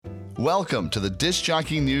Welcome to the Disc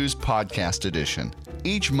Jockey News Podcast Edition.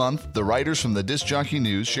 Each month, the writers from the Disc Jockey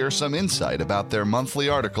News share some insight about their monthly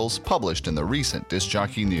articles published in the recent Disc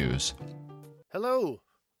Jockey News. Hello,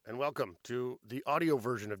 and welcome to the audio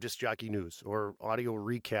version of Disc Jockey News, or audio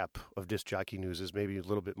recap of Disc Jockey News is maybe a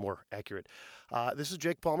little bit more accurate. This is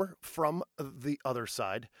Jake Palmer from the other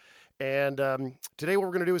side. And today what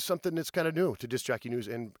we're going to do is something that's kind of new to Disc Jockey News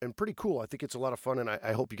and pretty cool. I think it's a lot of fun, and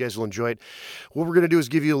I hope you guys will enjoy it. What we're going to do is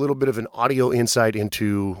give you a little bit of an audio insight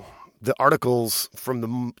into the articles from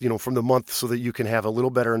the month, so that you can have a little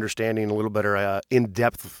better understanding, a little better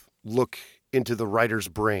in-depth look into the writer's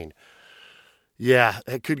brain. Yeah,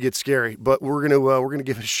 it could get scary, but we're gonna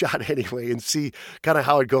give it a shot anyway and see kind of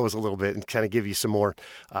how it goes a little bit, and kind of give you some more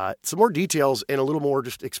details and a little more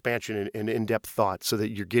just expansion and in-depth thought, so that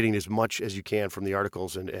you're getting as much as you can from the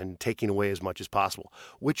articles and taking away as much as possible,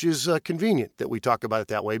 which is convenient that we talk about it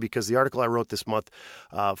that way, because the article I wrote this month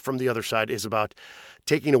from the other side is about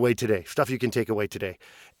taking away today, stuff you can take away today.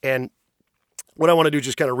 And what I want to do is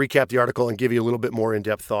just kind of recap the article and give you a little bit more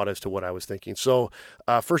in-depth thought as to what I was thinking. So,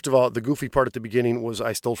 first of all, the goofy part at the beginning was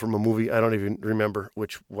I stole from a movie. I don't even remember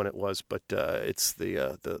which one it was, but it's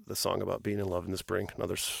the song about being in love in the spring.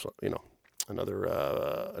 Another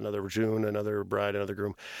June, another bride, another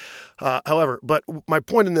groom. However, but my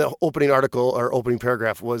point in the opening article or opening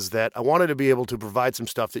paragraph was that I wanted to be able to provide some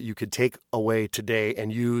stuff that you could take away today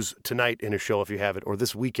and use tonight in a show if you have it, or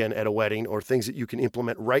this weekend at a wedding, or things that you can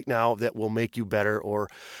implement right now that will make you better, or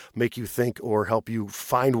make you think, or help you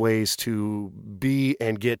find ways to be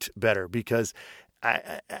and get better. Because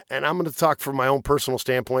and I'm going to talk from my own personal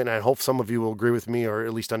standpoint, and I hope some of you will agree with me, or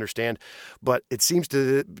at least understand. But it seems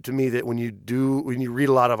to me that when you read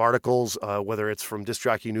a lot of articles, whether it's from Disc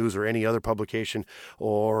Jockey News or any other publication,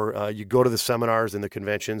 or you go to the seminars and the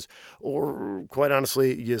conventions, or quite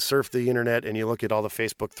honestly, you surf the internet and you look at all the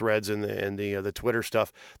Facebook threads and the Twitter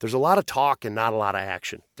stuff, there's a lot of talk and not a lot of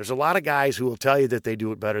action. There's a lot of guys who will tell you that they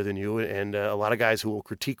do it better than you, and a lot of guys who will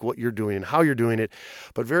critique what you're doing and how you're doing it,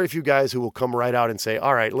 but very few guys who will come right out and say,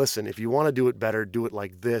 all right, listen, if you want to do it better, do it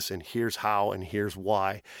like this, and here's how, and here's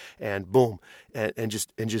why, and boom, and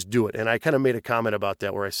just do it. And I kind of made a comment about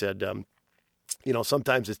that where I said,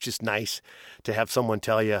 sometimes it's just nice to have someone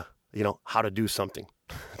tell you, how to do something.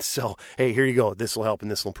 So, hey, here you go. This will help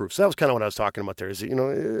and this will improve. So that was kind of what I was talking about there, is,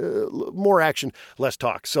 more action, less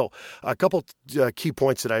talk. So a couple key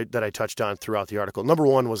points that I touched on throughout the article. Number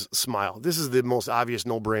one was smile. This is the most obvious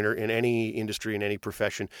no-brainer in any industry, in any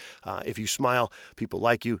profession. If you smile, people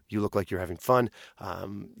like you. You look like you're having fun.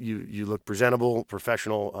 You look presentable,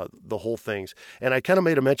 professional, the whole things. And I kind of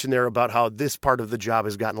made a mention there about how this part of the job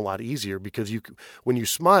has gotten a lot easier, because when you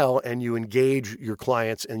smile and you engage your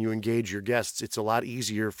clients and you engage your guests, it's a lot easier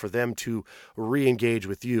for them to re-engage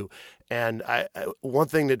with you. And one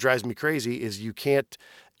thing that drives me crazy is you can't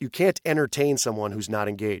entertain someone who's not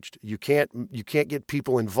engaged. You can't get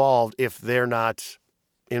people involved if they're not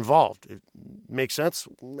involved. It makes sense?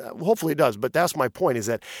 Hopefully it does. But that's my point, is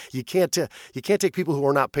that you can't take people who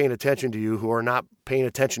are not paying attention to you, who are not paying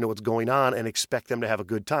attention to what's going on, and expect them to have a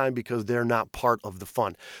good time, because they're not part of the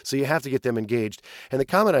fun. So you have to get them engaged. And the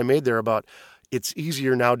comment I made there about it's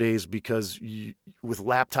easier nowadays because with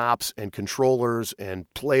laptops and controllers and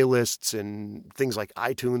playlists and things like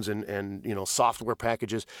iTunes and software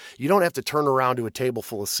packages, you don't have to turn around to a table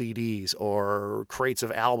full of CDs or crates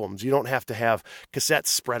of albums. You don't have to have cassettes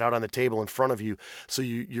spread out on the table in front of you, so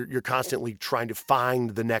you're constantly trying to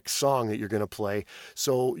find the next song that you're going to play.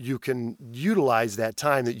 So you can utilize that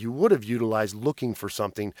time that you would have utilized looking for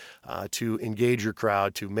something to engage your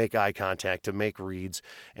crowd, to make eye contact, to make reads,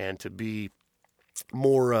 and to be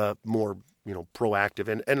more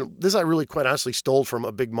proactive. And this I really quite honestly stole from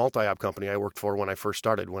a big multi-op company I worked for when I first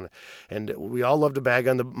started. And we all love to bag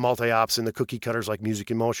on the multi-ops and the cookie cutters like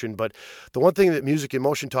Music in Motion. But the one thing that Music in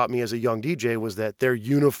Motion taught me as a young DJ was that their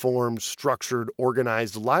uniform, structured,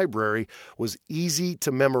 organized library was easy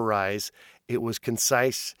to memorize. It was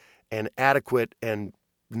concise and adequate and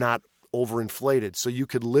not overinflated. So you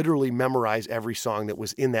could literally memorize every song that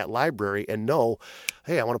was in that library and know,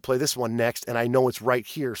 hey, I want to play this one next, and I know it's right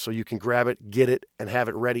here. So you can grab it, get it, and have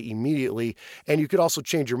it ready immediately. And you could also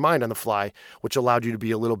change your mind on the fly, which allowed you to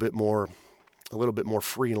be a little bit more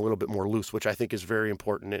free and a little bit more loose, which I think is very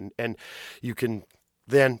important. And you can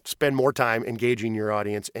then spend more time engaging your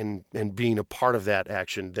audience and being a part of that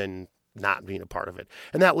action than not being a part of it.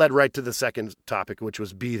 And that led right to the second topic, which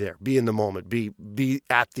was be there, be in the moment, be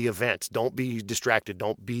at the event. Don't be distracted.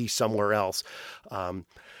 Don't be somewhere else.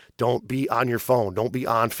 Don't be on your phone. Don't be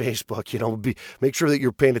on Facebook. Make sure that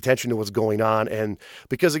you're paying attention to what's going on. And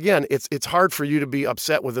because again, it's hard for you to be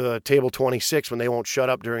upset with a table 26 when they won't shut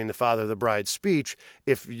up during the father of the bride's speech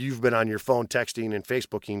if you've been on your phone texting and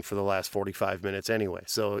Facebooking for the last 45 minutes anyway.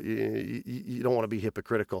 So you don't want to be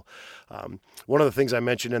hypocritical. One of the things I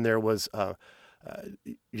mentioned in there was,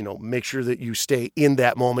 make sure that you stay in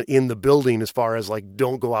that moment in the building, as far as like,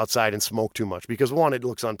 don't go outside and smoke too much, because one, it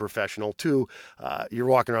looks unprofessional. Two, you're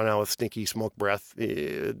walking around now with stinky smoke breath,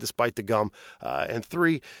 despite the gum. And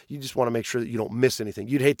three, you just want to make sure that you don't miss anything.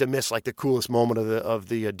 You'd hate to miss like the coolest moment of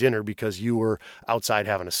the dinner because you were outside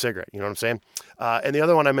having a cigarette. You know what I'm saying? And the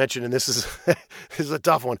other one I mentioned, and this is this is a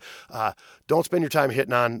tough one. Don't spend your time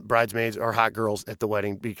hitting on bridesmaids or hot girls at the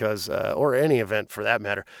wedding, because, or any event for that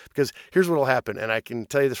matter, because here's what will happen. And I can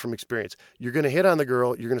tell you this from experience. You're going to hit on the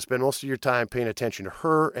girl. You're going to spend most of your time paying attention to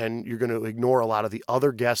her, and you're going to ignore a lot of the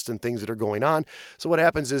other guests and things that are going on. So what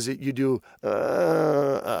happens is that you do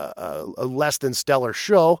a less than stellar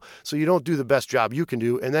show. So you don't do the best job you can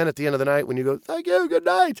do. And then at the end of the night, when you go, thank you, good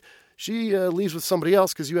night, she leaves with somebody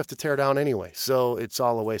else because you have to tear down anyway. So it's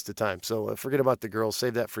all a waste of time. So forget about the girls.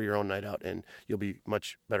 Save that for your own night out, and you'll be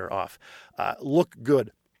much better off. Look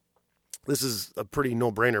good. This is a pretty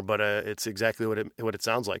no-brainer, but it's exactly what it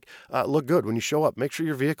sounds like. Look good when you show up. Make sure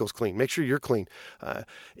your vehicle's clean. Make sure you're clean.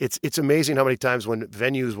 It's amazing how many times when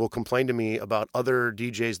venues will complain to me about other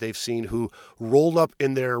DJs they've seen who rolled up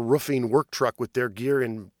in their roofing work truck with their gear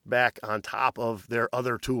in back on top of their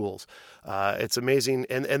other tools. It's amazing.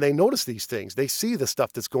 And they notice these things. They see the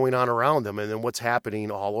stuff that's going on around them and then what's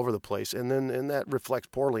happening all over the place. And that reflects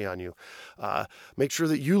poorly on you. Make sure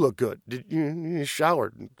that you look good. You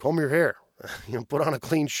showered, comb your hair. Put on a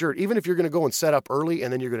clean shirt. Even if you're going to go and set up early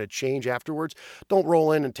and then you're going to change afterwards, don't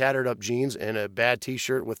roll in tattered up jeans and a bad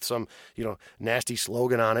T-shirt with some, nasty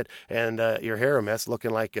slogan on it and your hair a mess, looking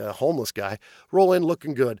like a homeless guy. Roll in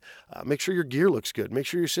looking good. Make sure your gear looks good. Make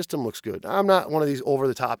sure your system looks good. I'm not one of these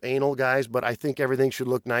over-the-top anal guys, but I think everything should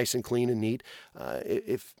look nice and clean and neat.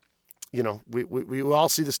 We all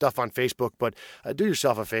see the stuff on Facebook, but do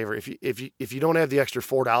yourself a favor. If you don't have the extra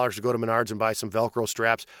 $4 to go to Menards and buy some Velcro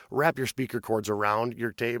straps, wrap your speaker cords around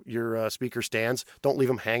your speaker stands. Don't leave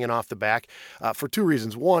them hanging off the back. For two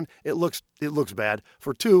reasons. One, it looks bad.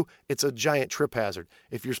 For two, it's a giant trip hazard.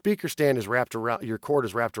 If your speaker stand is wrapped around, your cord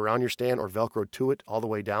is wrapped around your stand or Velcroed to it all the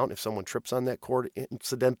way down, if someone trips on that cord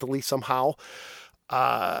incidentally somehow,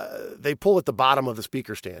 they pull at the bottom of the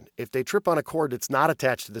speaker stand. If they trip on a cord that's not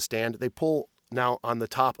attached to the stand, they pull now on the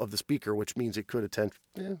top of the speaker, which means it could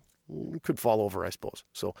could fall over, I suppose.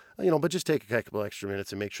 So, but just take a couple extra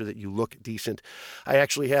minutes and make sure that you look decent. I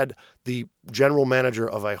actually had the general manager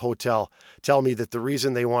of a hotel tell me that the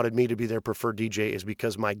reason they wanted me to be their preferred DJ is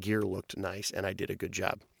because my gear looked nice and I did a good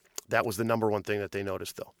job. That was the number one thing that they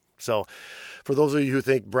noticed, though. So for those of you who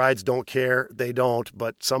think brides don't care, they don't,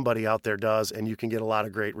 but somebody out there does, and you can get a lot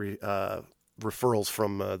of great referrals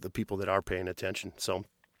from the people that are paying attention. So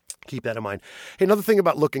keep that in mind. Hey, another thing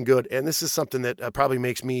about looking good, and this is something that probably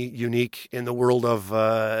makes me unique in the world of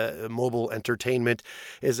mobile entertainment,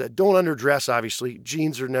 is don't underdress, obviously.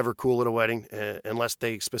 Jeans are never cool at a wedding unless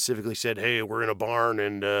they specifically said, hey, we're in a barn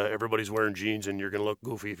and everybody's wearing jeans and you're going to look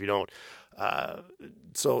goofy if you don't.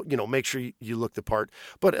 So, make sure you look the part.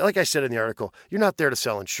 But like I said in the article, you're not there to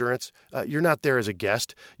sell insurance. You're not there as a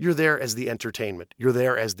guest. You're there as the entertainment. You're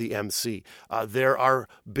there as the MC. There are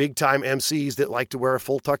big-time MCs that like to wear a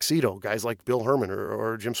full tuxedo, guys like Bill Herman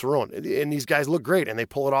or Jim Cerrone. And these guys look great, and they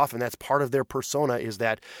pull it off, and that's part of their persona is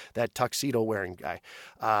that tuxedo-wearing guy.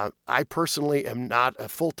 I personally am not a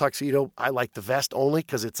full tuxedo. I like the vest only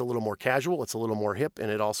because it's a little more casual. It's a little more hip,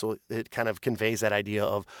 and it kind of conveys that idea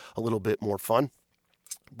of a little bit more fun.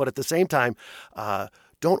 But at the same time,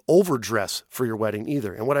 don't overdress for your wedding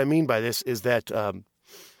either. And what I mean by this is that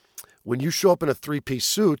when you show up in a three-piece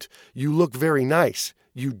suit, you look very nice.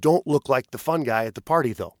 You don't look like the fun guy at the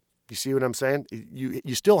party, though. You see what I'm saying?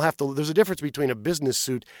 You still have to. There's a difference between a business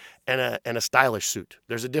suit and a stylish suit.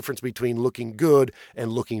 There's a difference between looking good and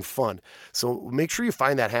looking fun. So make sure you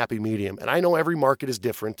find that happy medium. And I know every market is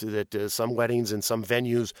different. That some weddings and some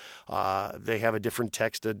venues they have a different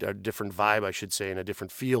text, a different vibe, I should say, and a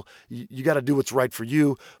different feel. You got to do what's right for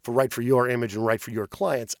you, right for your image, and right for your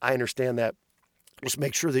clients. I understand that. Just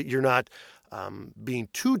make sure that you're not being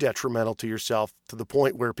too detrimental to yourself to the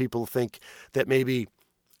point where people think that maybe,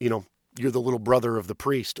 you're the little brother of the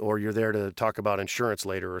priest, or you're there to talk about insurance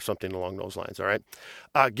later or something along those lines. All right.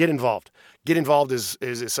 Get involved. Get involved is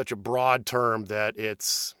such a broad term that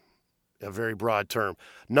it's a very broad term.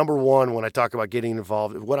 Number one, when I talk about getting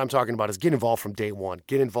involved, what I'm talking about is get involved from day one.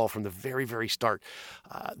 Get involved from the very, very start.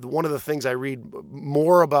 One of the things I read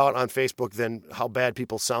more about on Facebook than how bad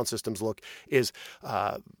people's sound systems look is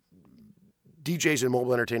DJs and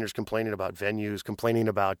mobile entertainers complaining about venues, complaining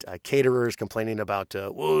about caterers, complaining about,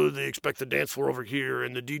 they expect the dance floor over here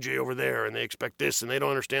and the DJ over there, and they expect this, and they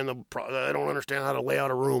don't understand they don't understand how to lay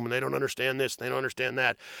out a room, and they don't understand this, and they don't understand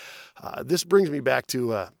that. This brings me back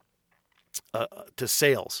to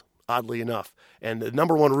sales, oddly enough. And the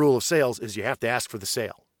number one rule of sales is you have to ask for the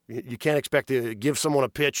sale. You can't expect to give someone a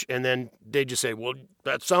pitch and then they just say, well,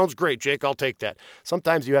 that sounds great, Jake, I'll take that.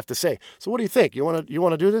 Sometimes you have to say, so what do you think? You want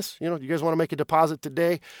to do this? You guys want to make a deposit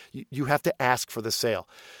today? You have to ask for the sale.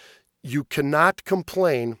 You cannot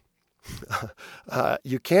complain.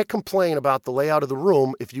 You can't complain about the layout of the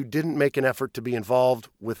room if you didn't make an effort to be involved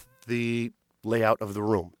with the layout of the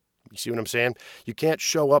room. You see what I'm saying? You can't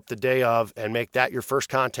show up the day of and make that your first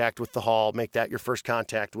contact with the hall, make that your first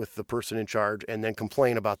contact with the person in charge, and then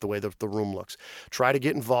complain about the way that the room looks. Try to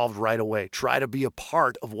get involved right away. Try to be a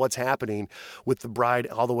part of what's happening with the bride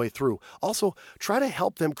all the way through. Also, try to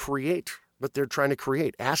help them create what they're trying to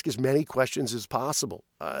create. Ask as many questions as possible.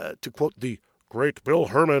 To quote the great Bill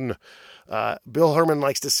Herman, Bill Herman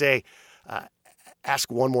likes to say, ask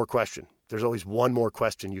one more question. There's always one more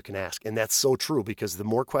question you can ask. And that's so true because the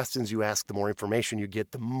more questions you ask, the more information you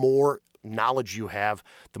get, the more knowledge you have,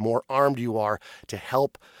 the more armed you are to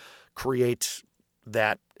help create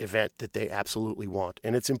that event that they absolutely want.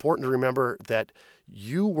 And it's important to remember that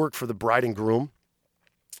you work for the bride and groom,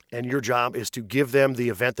 and your job is to give them the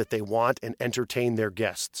event that they want and entertain their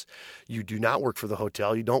guests. You do not work for the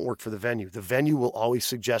hotel. You don't work for the venue. The venue will always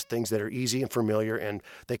suggest things that are easy and familiar, and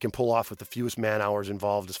they can pull off with the fewest man hours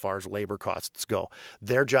involved as far as labor costs go.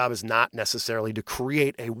 Their job is not necessarily to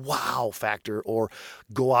create a wow factor or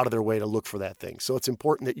go out of their way to look for that thing. So it's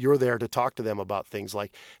important that you're there to talk to them about things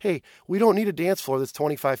like, hey, we don't need a dance floor that's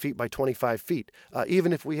 25 feet by 25 feet,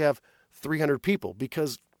 even if we have 300 people,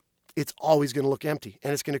 because it's always going to look empty,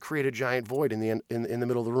 and it's going to create a giant void in the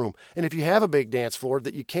middle of the room. And if you have a big dance floor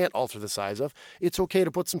that you can't alter the size of, it's okay to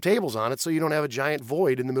put some tables on it so you don't have a giant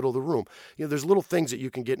void in the middle of the room. There's little things that you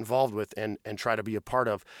can get involved with and try to be a part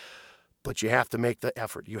of, but you have to make the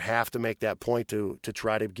effort. You have to make that point to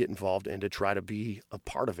try to get involved and to try to be a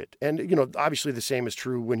part of it. And, obviously the same is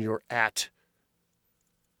true when you're at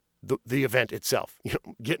the event itself.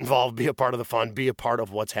 Get involved, be a part of the fun, be a part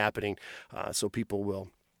of what's happening, so people will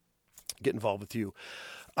get involved with you.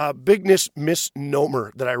 Big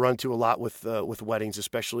misnomer that I run to a lot with weddings,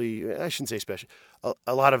 especially, I shouldn't say especially,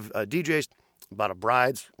 a lot of DJs, a lot of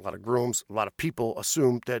brides, a lot of grooms, a lot of people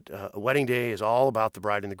assume that a wedding day is all about the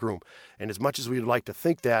bride and the groom. And as much as we'd like to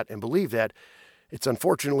think that and believe that, it's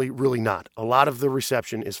unfortunately really not. A lot of the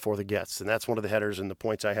reception is for the guests, and that's one of the headers and the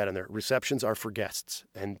points I had in there. Receptions are for guests,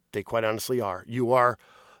 and they quite honestly are.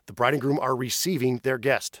 The bride and groom are receiving their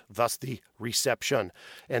guest, thus the reception.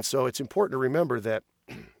 And so it's important to remember that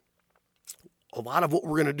a lot of what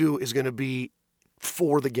we're going to do is going to be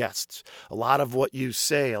for the guests. A lot of what you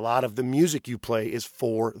say, a lot of the music you play is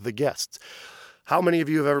for the guests. How many of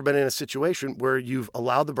you have ever been in a situation where you've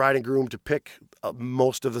allowed the bride and groom to pick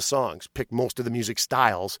most of the songs, pick most of the music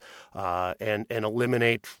styles, and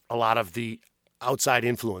eliminate a lot of the outside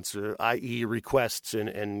influence, i.e. requests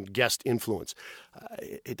and guest influence?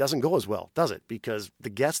 It doesn't go as well, does it? Because the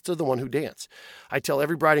guests are the one who dance. I tell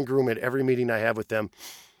every bride and groom at every meeting I have with them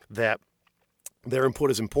that their input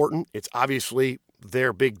is important. It's obviously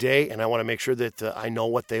their big day, and I want to make sure that I know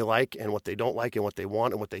what they like and what they don't like and what they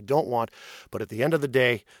want and what they don't want. But at the end of the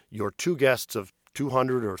day, you're two guests of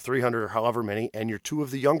 200 or 300 or however many, and you're two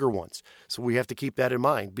of the younger ones. So we have to keep that in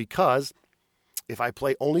mind, because if I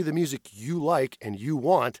play only the music you like and you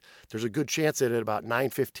want, there's a good chance that at about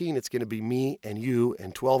 9:15, it's going to be me and you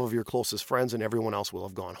and 12 of your closest friends, and everyone else will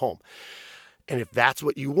have gone home. And if that's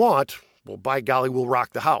what you want, well, by golly, we'll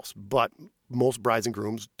rock the house. But most brides and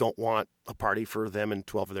grooms don't want a party for them and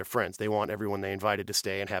 12 of their friends. They want everyone they invited to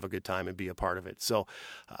stay and have a good time and be a part of it. So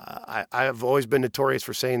I've always been notorious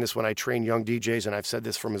for saying this when I train young DJs, and I've said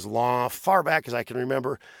this from as far back as I can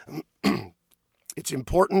remember. It's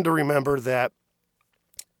important to remember that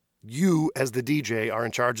you, as the DJ, are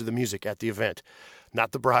in charge of the music at the event.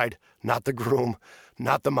 Not the bride, not the groom,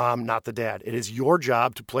 not the mom, not the dad. It is your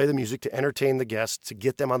job to play the music, to entertain the guests, to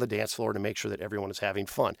get them on the dance floor, to make sure that everyone is having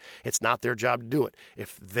fun. It's not their job to do it.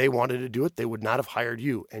 If they wanted to do it, they would not have hired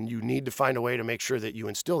you. And you need to find a way to make sure that you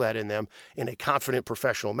instill that in them in a confident,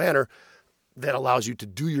 professional manner that allows you to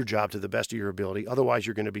do your job to the best of your ability. Otherwise,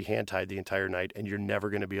 you're going to be hand-tied the entire night, and you're never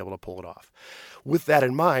going to be able to pull it off. With that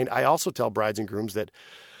in mind, I also tell brides and grooms that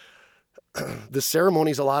the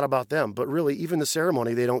ceremony is a lot about them, but really even the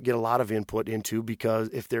ceremony they don't get a lot of input into, because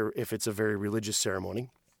if it's a very religious ceremony.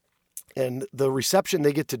 And the reception,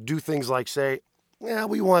 they get to do things like say, yeah,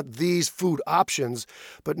 we want these food options,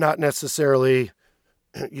 but not necessarily,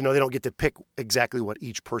 they don't get to pick exactly what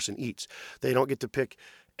each person eats. They don't get to pick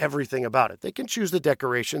everything about it. They can choose the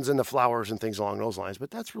decorations and the flowers and things along those lines,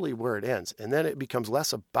 but that's really where it ends. And then it becomes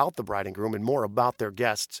less about the bride and groom and more about their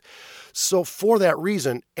guests. So for that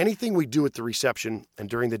reason, anything we do at the reception and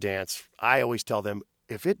during the dance, I always tell them,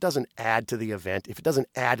 if it doesn't add to the event, if it doesn't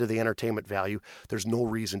add to the entertainment value, there's no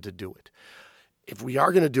reason to do it. If we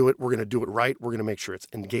are going to do it, we're going to do it right. We're going to make sure it's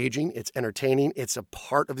engaging, it's entertaining, it's a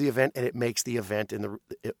part of the event, and it makes the event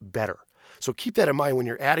better. So keep that in mind when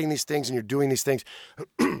you're adding these things and you're doing these things.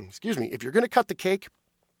 Excuse me. If you're going to cut the cake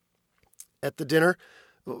at the dinner,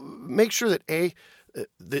 make sure that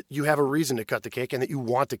that you have a reason to cut the cake and that you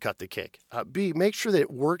want to cut the cake. B, make sure that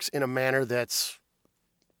it works in a manner that's,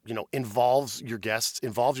 involves your guests,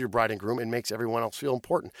 involves your bride and groom, and makes everyone else feel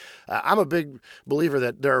important. I'm a big believer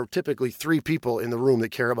that there are typically 3 people in the room that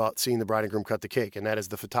care about seeing the bride and groom cut the cake, and that is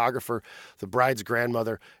the photographer, the bride's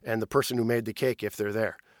grandmother, and the person who made the cake if they're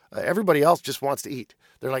there. Everybody else just wants to eat.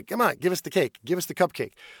 They're like, come on, give us the cake, give us the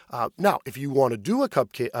cupcake. Now, if you want to do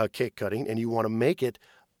a cake cutting and you want to make it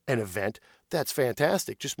an event, that's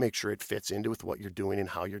fantastic. Just make sure it fits into with what you're doing and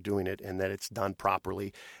how you're doing it, and that it's done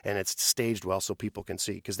properly and it's staged well so people can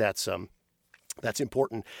see, because that's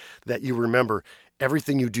important that you remember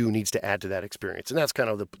everything you do needs to add to that experience. And that's kind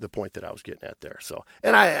of the point that I was getting at there. So,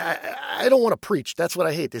 and I don't want to preach. That's what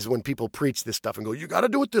I hate, is when people preach this stuff and go, you got to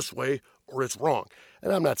do it this way or it's wrong.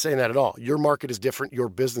 And I'm not saying that at all. Your market is different. Your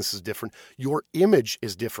business is different. Your image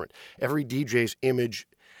is different. Every DJ's image,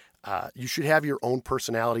 you should have your own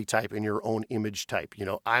personality type and your own image type.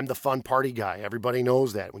 I'm the fun party guy. Everybody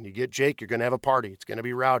knows that. When you get Jake, you're going to have a party. It's going to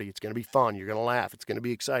be rowdy. It's going to be fun. You're going to laugh. It's going to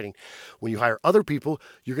be exciting. When you hire other people,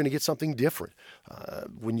 you're going to get something different.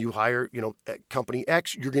 When you hire, company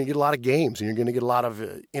X, you're going to get a lot of games and you're going to get a lot of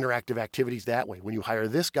interactive activities that way. When you hire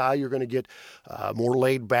this guy, you're going to get more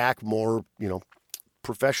laid back, more,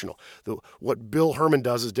 professional. What Bill Herman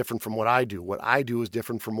does is different from what I do. What I do is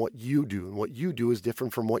different from what you do. And what you do is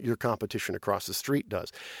different from what your competition across the street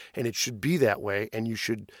does. And it should be that way. And you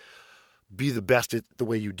should be the best at the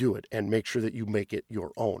way you do it and make sure that you make it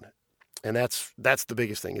your own. And that's the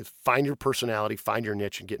biggest thing, is find your personality, find your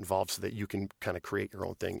niche, and get involved so that you can kind of create your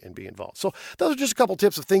own thing and be involved. So those are just a couple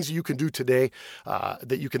tips of things that you can do today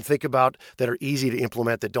that you can think about, that are easy to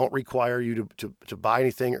implement, that don't require you to buy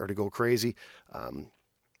anything or to go crazy,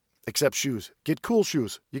 except shoes. Get cool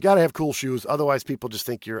shoes. You got to have cool shoes. Otherwise, people just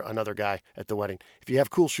think you're another guy at the wedding. If you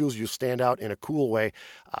have cool shoes, you'll stand out in a cool way,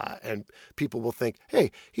 and people will think,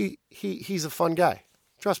 hey, he's a fun guy.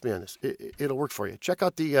 Trust me on this. It'll work for you. Check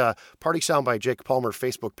out the Party Sound by Jake Palmer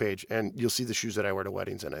Facebook page, and you'll see the shoes that I wear to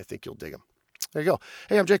weddings, and I think you'll dig them. There you go.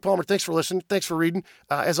 Hey, I'm Jake Palmer. Thanks for listening. Thanks for reading.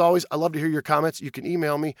 As always, I love to hear your comments. You can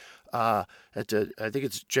email me at, I think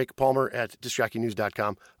it's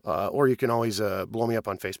jakepalmer@discjockeynews.com, or you can always blow me up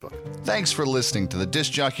on Facebook. Thanks for listening to the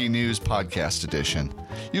Disc Jockey News Podcast Edition.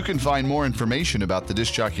 You can find more information about the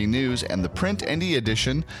Disc Jockey News and the print and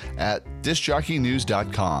e-edition at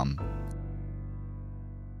discjockeynews.com.